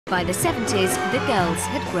By the 70s, the girls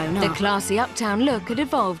had grown up. The classy uptown look had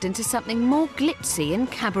evolved into something more glitzy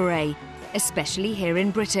and cabaret, especially here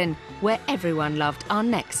in Britain, where everyone loved our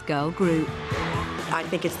next girl group. I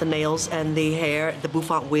think it's the nails and the hair, the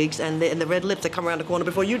bouffant wigs, and the red lips that come around the corner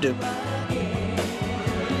before you do.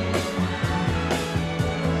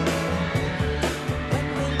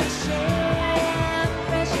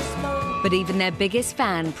 But even their biggest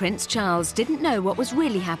fan, Prince Charles, didn't know what was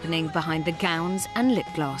really happening behind the gowns and lip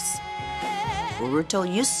gloss. We were told,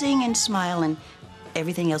 you sing and smile and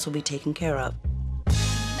everything else will be taken care of.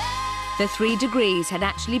 The 3 Degrees had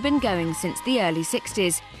actually been going since the early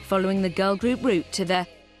 60s, following the girl group route to the,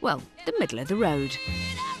 well, the middle of the road.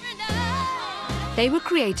 They were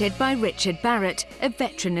created by Richard Barrett, a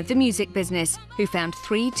veteran of the music business, who found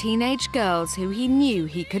 3 teenage girls who he knew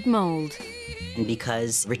he could mould. And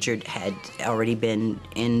because Richard had already been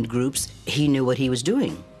in groups, he knew what he was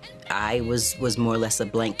doing. I was more or less a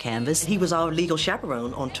blank canvas. He was our legal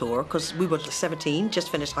chaperone on tour because we were 17, just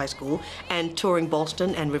finished high school, and touring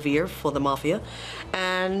Boston and Revere for the Mafia,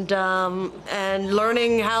 and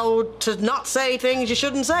learning how to not say things you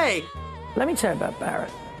shouldn't say. Let me tell you about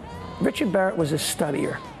Barrett. Richard Barrett was a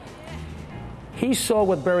studier. He saw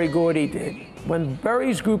what Berry Gordy did. When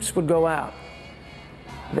Berry's groups would go out,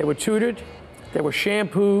 they were tutored, they were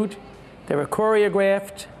shampooed, they were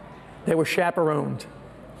choreographed, they were chaperoned.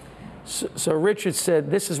 So Richard said,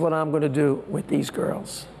 this is what I'm going to do with these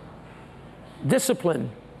girls. Discipline.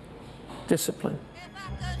 Discipline.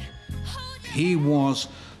 He was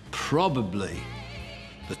probably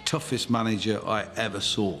the toughest manager I ever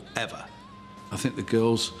saw, ever. I think the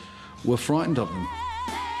girls were frightened of him.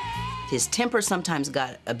 His temper sometimes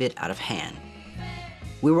got a bit out of hand.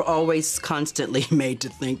 We were always constantly made to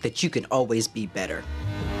think that you can always be better.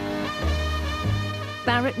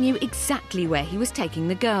 Barrett knew exactly where he was taking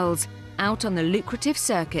the girls, out on the lucrative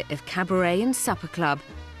circuit of cabaret and supper club,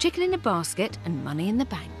 chicken in a basket and money in the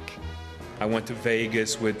bank. I went to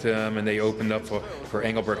Vegas with them and they opened up for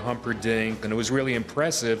Engelbert Humperdinck, and it was really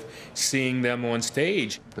impressive seeing them on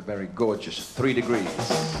stage. The very gorgeous 3 Degrees.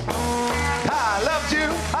 I loved you,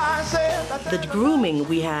 I said. The grooming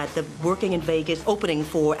we had, the working in Vegas, opening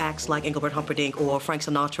for acts like Engelbert Humperdinck or Frank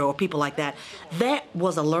Sinatra or people like that, that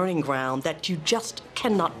was a learning ground that you just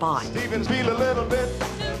cannot buy. Stevens feel a little bit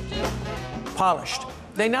Polished.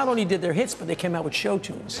 They not only did their hits, but they came out with show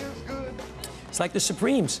tunes. It's like the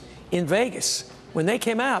Supremes in Vegas. When they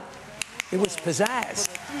came out, it was pizzazz.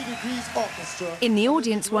 In the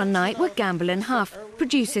audience one night were Gamble and Huff,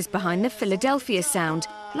 producers behind the Philadelphia sound,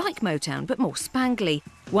 like Motown but more spangly.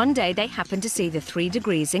 One day they happened to see the 3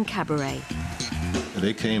 Degrees in cabaret.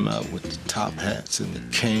 They came out with the top hats and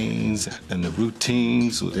the canes and the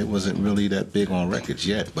routines. It wasn't really that big on records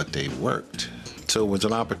yet, but they worked. So it was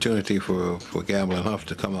an opportunity for Gamble and Huff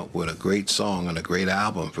to come up with a great song and a great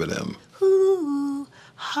album for them. Ooh,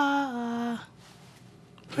 ha,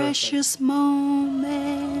 precious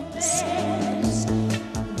moments.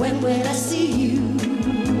 When will I see you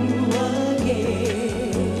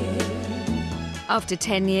again? After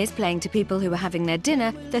 10 years playing to people who were having their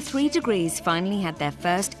dinner, the 3 Degrees finally had their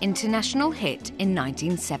first international hit in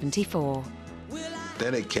 1974.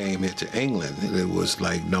 Then it came into England. It was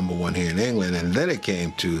like #1 here in England, and then it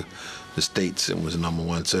came to the States and was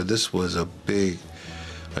 #1. So this was a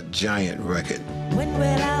giant record. When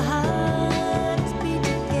will our hearts be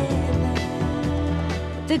together?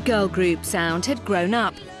 The girl group sound had grown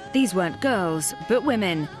up. These weren't girls, but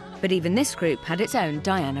women. But even this group had its own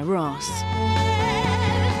Diana Ross.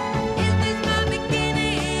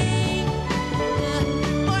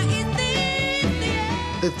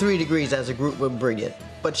 The 3 Degrees as a group were brilliant,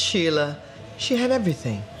 but Sheila, she had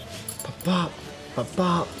everything. Bop, bop,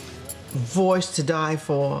 bop, voice to die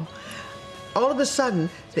for. All of a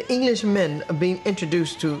sudden, the English men are being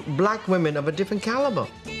introduced to black women of a different caliber.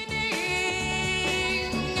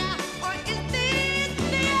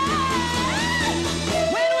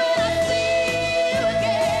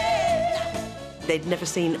 They'd never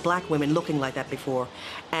seen black women looking like that before.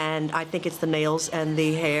 And I think it's the nails and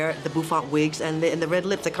the hair, the bouffant wigs, and the red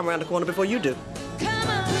lips that come around the corner before you do.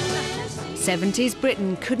 70s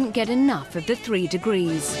Britain couldn't get enough of the 3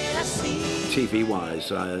 Degrees.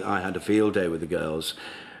 TV-wise, I had a field day with the girls.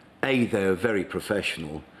 They were very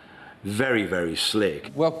professional, very, very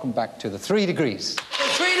slick. Welcome back to the 3 Degrees. The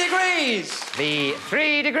 3 Degrees. The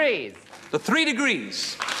 3 Degrees. The 3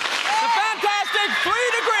 Degrees. The fantastic 3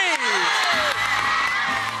 Degrees.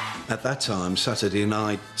 At that time, Saturday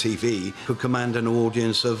night TV could command an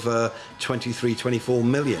audience of 23, 24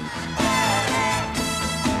 million.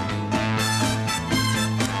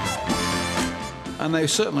 And And they were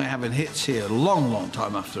certainly having hits here a long, long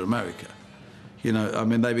time after America. You know, I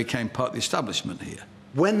mean, they became part of the establishment here.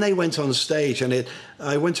 When they went on stage, and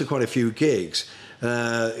I went to quite a few gigs, you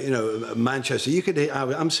know, Manchester, you could hear,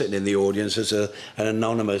 I'm sitting in the audience as an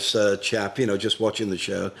anonymous chap, you know, just watching the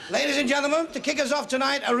show. Ladies and gentlemen, to kick us off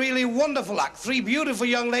tonight, a really wonderful act. 3 beautiful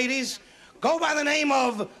young ladies go by the name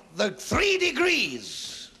of the 3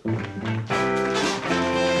 Degrees.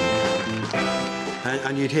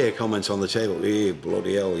 And you'd hear comments on the table, "Eh,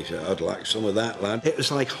 bloody hell," he said, "I'd like some of that, lad." It was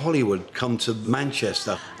like Hollywood come to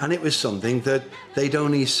Manchester, and it was something that they'd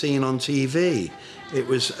only seen on TV. It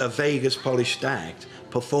was a Vegas polished act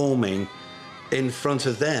performing in front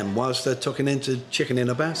of them whilst they're tucking into chicken in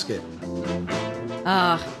a basket.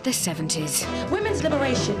 Ah, the 70s. Women's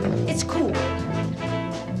liberation, it's cool.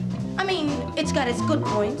 I mean, it's got its good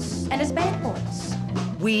points and its bad points.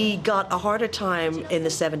 We got a harder time in the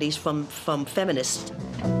 70s from feminists.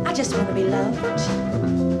 I just want to be loved,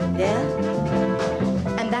 yeah?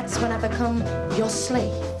 And that's when I become your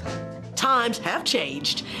slave. Times have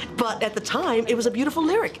changed, but at the time, it was a beautiful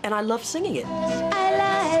lyric, and I loved singing it. I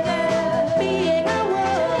like her being a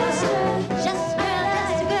woman, just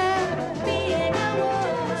a girl being a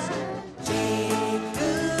woman. Take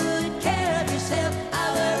good care of yourself,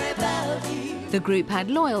 I'll worry about you. The group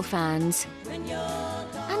had loyal fans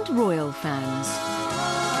and royal fans.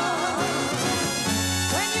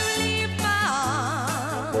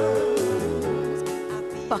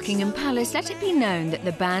 Buckingham Palace let it be known that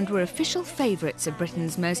the band were official favourites of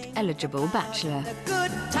Britain's most eligible bachelor.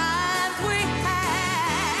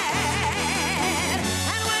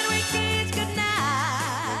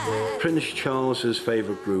 Prince Charles's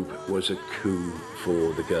favourite group was a coup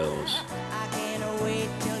for the girls.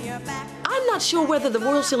 I'm not sure whether the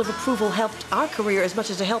Royal Seal of Approval helped our career as much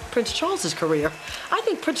as it helped Prince Charles's career. I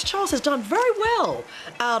think Prince Charles has done very well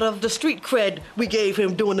out of the street cred we gave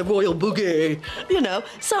him doing the royal boogie, you know.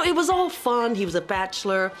 So it was all fun. He was a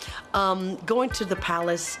bachelor. Going to the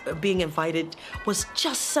palace, being invited was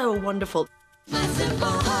just so wonderful.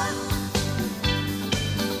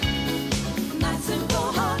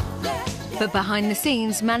 But behind the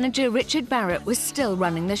scenes, manager Richard Barrett was still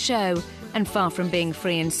running the show. And far from being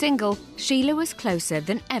free and single, Sheila was closer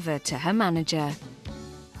than ever to her manager.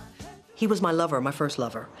 He was my lover, my first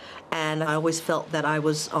lover. And I always felt that I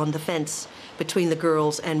was on the fence between the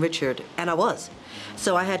girls and Richard, and I was.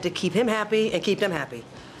 So I had to keep him happy and keep them happy.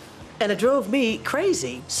 And it drove me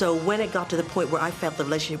crazy. So when it got to the point where I felt the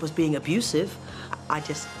relationship was being abusive, I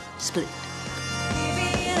just split.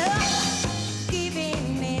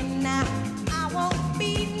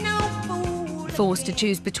 Forced to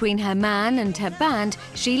choose between her man and her band,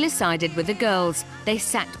 Sheila sided with the girls. They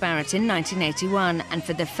sacked Barrett in 1981 and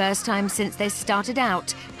for the first time since they started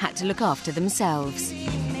out, had to look after themselves.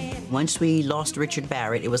 Once we lost Richard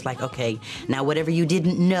Barrett, it was like, okay, now whatever you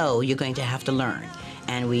didn't know, you're going to have to learn.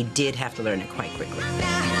 And we did have to learn it quite quickly.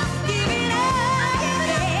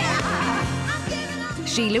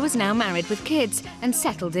 Sheila was now married with kids and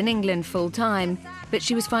settled in England full-time, but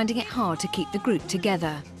she was finding it hard to keep the group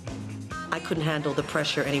together. I couldn't handle the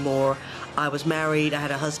pressure anymore. I was married, I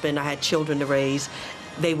had a husband, I had children to raise.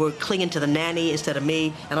 They were clinging to the nanny instead of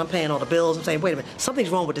me, and I'm paying all the bills. I'm saying, wait a minute, something's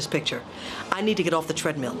wrong with this picture. I need to get off the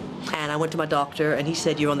treadmill. And I went to my doctor, and he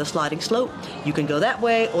said, you're on the sliding slope. You can go that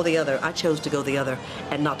way or the other. I chose to go the other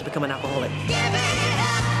and not to become an alcoholic.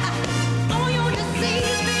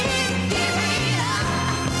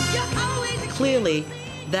 Clearly,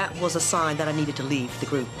 that was a sign that I needed to leave the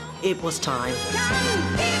group. It was time.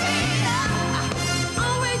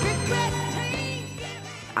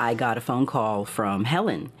 I got a phone call from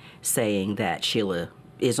Helen saying that Sheila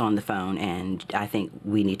is on the phone and I think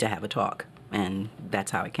we need to have a talk. And that's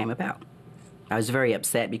how it came about. I was very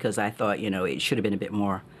upset because I thought, you know, it should have been a bit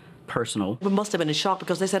more personal. We must have been in shock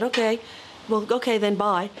because they said, okay, well, okay, then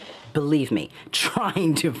bye. Believe me,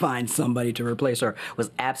 trying to find somebody to replace her was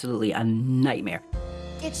absolutely a nightmare.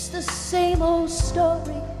 It's the same old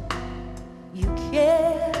story. You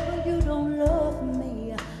care, but you don't love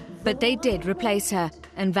me. But they did replace her,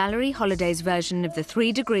 and Valerie Holiday's version of the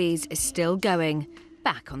 3 Degrees is still going,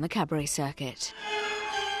 back on the cabaret circuit.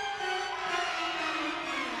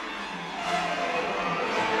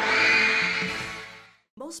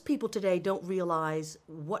 Most people today don't realize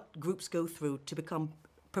what groups go through to become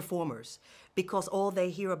performers, because all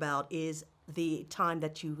they hear about is the time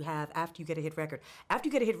that you have after you get a hit record. After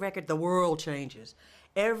you get a hit record, the world changes.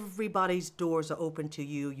 Everybody's doors are open to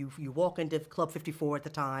you. You walk into Club 54 at the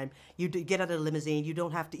time. You get out of the limousine. You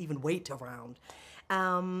don't have to even wait around.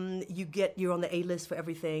 You're on the A-list for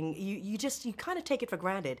everything. You kind of take it for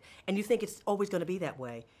granted, and you think it's always going to be that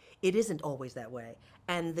way. it isn't always that way.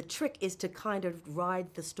 And the trick is to kind of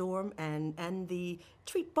ride the storm and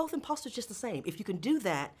treat both imposters just the same. If you can do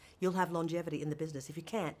that, you'll have longevity in the business. If you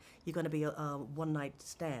can't, you're going to be a one-night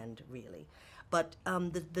stand, really. But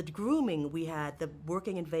the grooming we had, the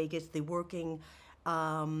working in Vegas, the working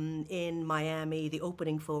in Miami, the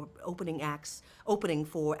opening for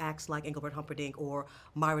acts like Engelbert Humperdinck or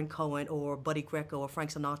Myron Cohen or Buddy Greco or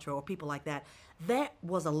Frank Sinatra or people like that, that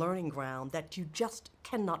was a learning ground that you just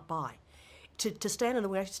cannot buy. To stand in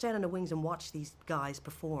the wings and watch these guys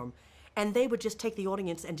perform, and they would just take the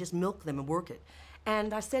audience and just milk them and work it.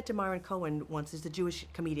 And I said to Myron Cohen once, he's the Jewish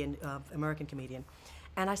comedian, American comedian,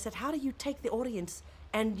 and I said, how do you take the audience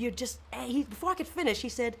and you just, before I could finish, he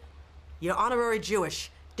said, you're honorary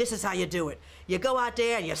Jewish. This is how you do it. You go out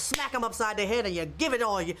there and you smack them upside the head and you give it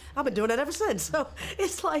all. I've been doing that ever since. So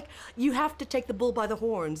it's like you have to take the bull by the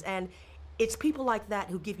horns, and it's people like that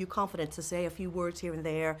who give you confidence to say a few words here and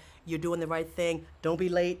there. You're doing the right thing. Don't be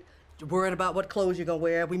late. Worrying about what clothes you're gonna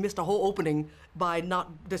wear. We missed a whole opening by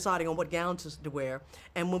not deciding on what gowns to wear.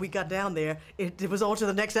 And when we got down there, it was on to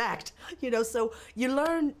the next act. So you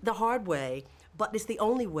learn the hard way, but it's the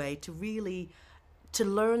only way to really to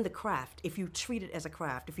learn the craft. If you treat it as a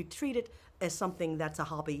craft, if you treat it as something that's a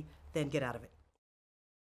hobby, then get out of it.